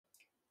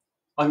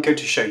I'm going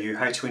to show you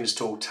how to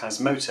install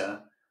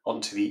Tasmota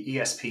onto the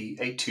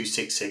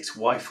ESP3266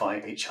 Wi-Fi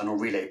 8-channel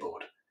relay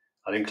board.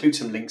 I'll include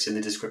some links in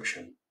the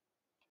description.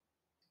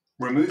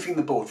 Removing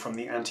the board from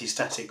the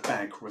anti-static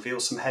bag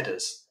reveals some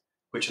headers,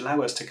 which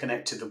allow us to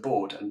connect to the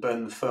board and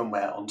burn the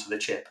firmware onto the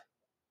chip.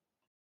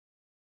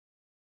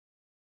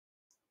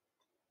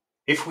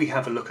 If we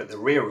have a look at the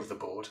rear of the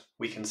board,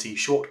 we can see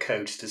short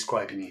code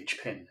describing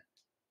each pin.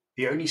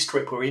 The only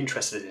strip we're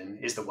interested in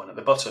is the one at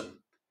the bottom,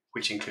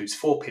 which includes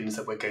 4 pins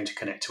that we're going to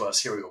connect to our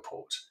serial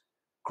port: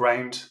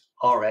 ground,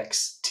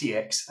 RX,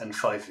 TX and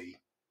 5V.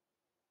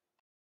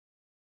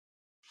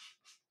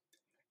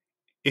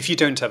 If you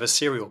don't have a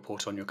serial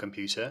port on your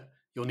computer,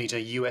 you'll need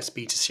a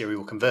USB to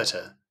serial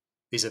converter.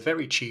 These are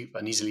very cheap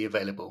and easily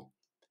available.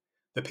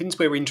 The pins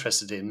we're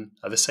interested in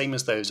are the same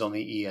as those on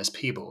the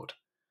ESP board.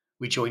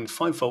 We join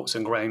 5 volts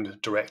and ground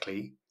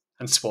directly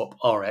and swap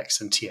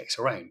RX and TX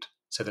around,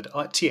 so that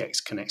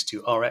TX connects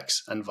to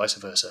RX and vice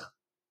versa.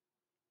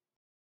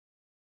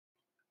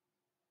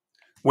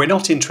 We're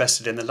not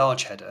interested in the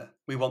large header,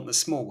 we want the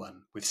small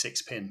one with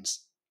 6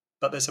 pins.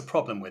 But there's a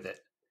problem with it.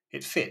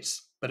 It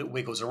fits, but it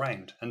wiggles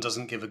around and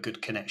doesn't give a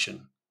good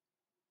connection.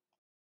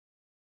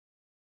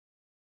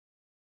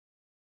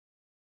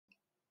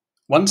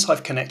 Once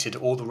I've connected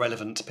all the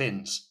relevant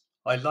pins,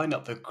 I line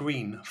up the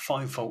green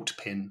 5-volt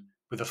pin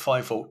with a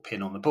 5-volt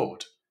pin on the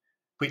board,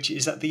 which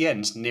is at the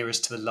end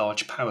nearest to the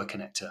large power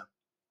connector.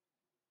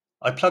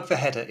 I plug the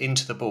header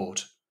into the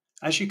board.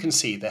 As you can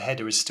see, the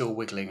header is still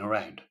wiggling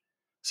around.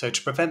 So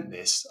to prevent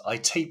this, I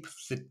tape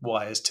the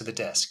wires to the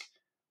desk,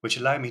 which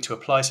allow me to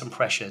apply some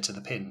pressure to the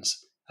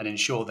pins and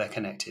ensure they're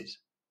connected.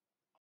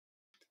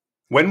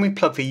 When we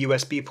plug the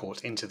USB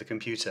port into the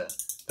computer,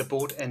 the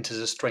board enters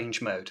a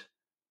strange mode.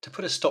 To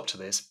put a stop to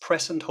this,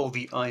 press and hold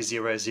the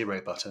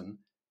I00 button,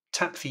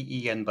 tap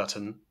the EN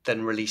button,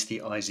 then release the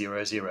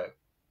I00.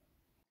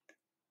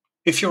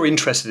 If you're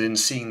interested in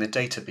seeing the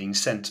data being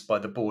sent by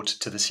the board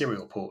to the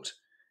serial port,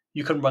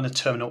 you can run a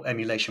terminal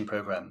emulation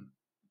program.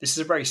 This is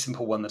a very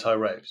simple one that I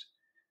wrote.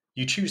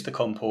 You choose the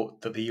COM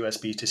port that the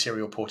USB to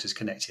serial port is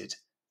connected,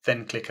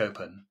 then click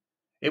Open.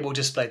 It will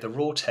display the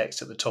raw text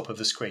at the top of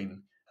the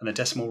screen and the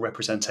decimal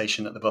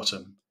representation at the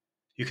bottom.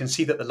 You can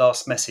see that the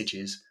last message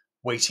is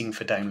waiting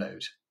for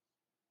download.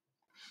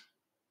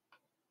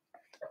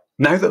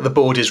 Now that the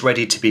board is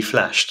ready to be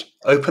flashed,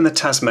 open the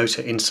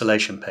Tasmota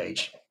installation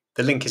page.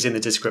 The link is in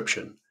the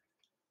description.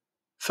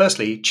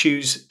 Firstly,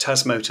 choose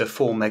Tasmota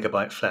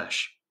 4MB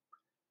flash.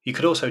 You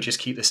could also just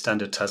keep the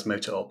standard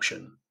Tasmota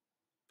option.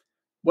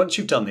 Once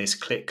you've done this,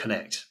 click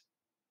Connect.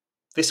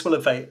 This will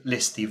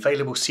list the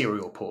available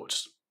serial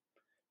ports.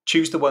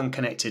 Choose the one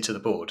connected to the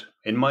board.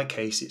 In my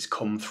case, it's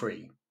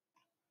COM3.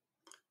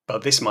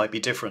 But this might be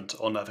different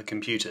on other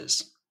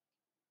computers.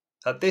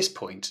 At this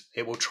point,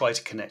 it will try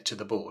to connect to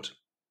the board.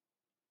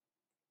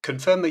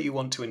 Confirm that you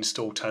want to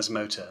install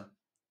Tasmota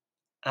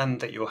and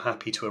that you're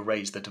happy to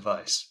erase the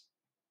device.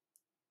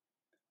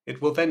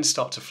 It will then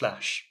start to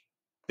flash.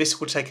 This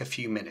will take a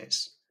few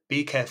minutes.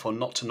 Be careful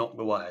not to knock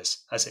the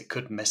wires, as it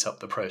could mess up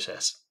the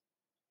process.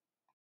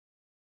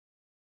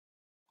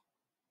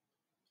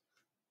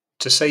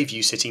 To save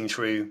you sitting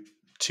through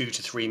 2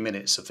 to 3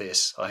 minutes of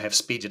this, I have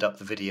speeded up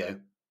the video.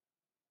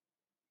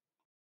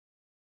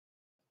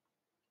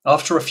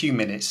 After a few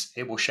minutes,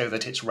 it will show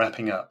that it's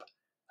wrapping up,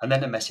 and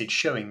then a message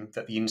showing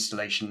that the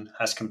installation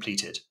has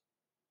completed.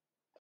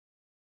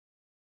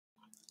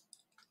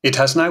 It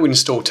has now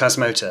installed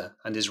Tasmota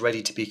and is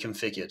ready to be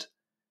configured.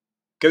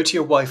 Go to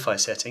your Wi-Fi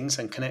settings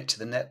and connect to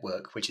the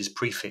network, which is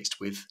prefixed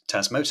with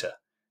Tasmota.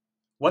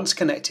 Once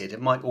connected, it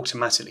might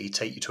automatically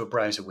take you to a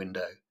browser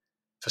window.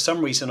 For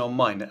some reason on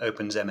mine it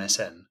opens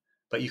MSN,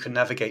 but you can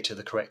navigate to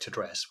the correct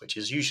address, which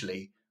is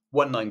usually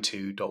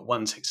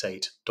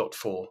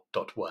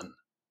 192.168.4.1.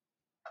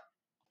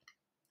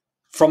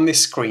 From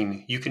this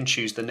screen, you can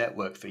choose the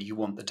network that you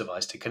want the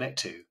device to connect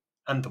to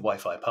and the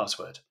Wi-Fi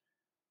password.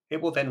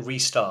 It will then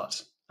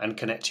restart and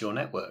connect to your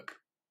network.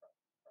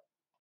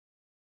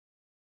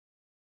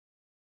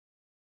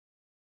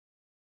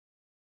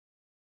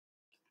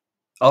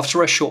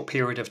 After a short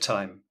period of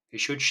time, it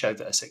should show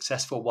that a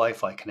successful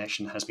Wi-Fi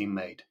connection has been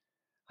made,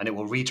 and it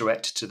will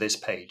redirect to this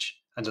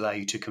page and allow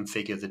you to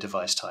configure the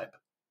device type.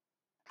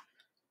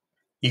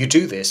 You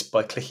do this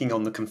by clicking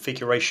on the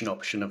configuration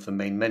option of the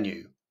main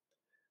menu.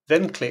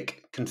 Then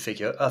click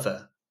Configure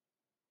Other.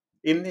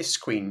 In this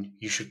screen,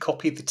 you should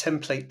copy the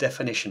template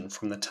definition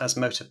from the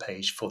Tasmota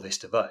page for this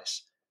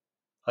device.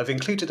 I've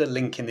included a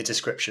link in the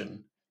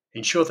description.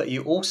 Ensure that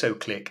you also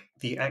click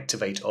the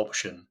Activate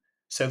option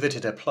so that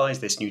it applies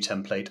this new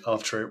template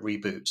after it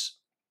reboots.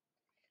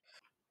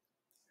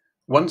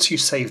 Once you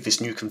save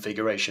this new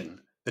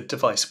configuration, the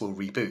device will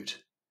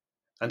reboot.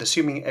 And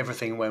assuming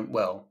everything went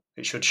well,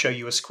 it should show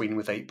you a screen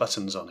with 8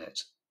 buttons on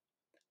it.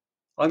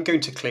 I'm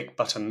going to click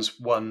buttons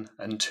 1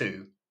 and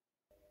 2,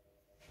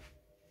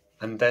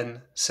 and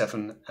then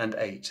 7 and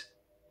 8.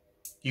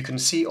 You can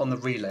see on the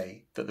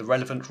relay that the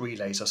relevant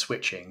relays are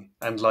switching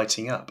and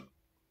lighting up.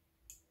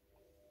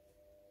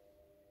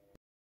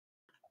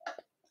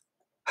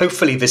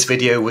 Hopefully this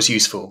video was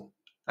useful.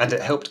 and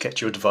it helped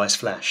get your device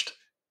flashed.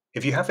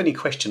 If you have any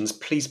questions,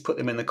 please put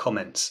them in the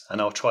comments and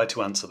I'll try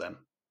to answer them.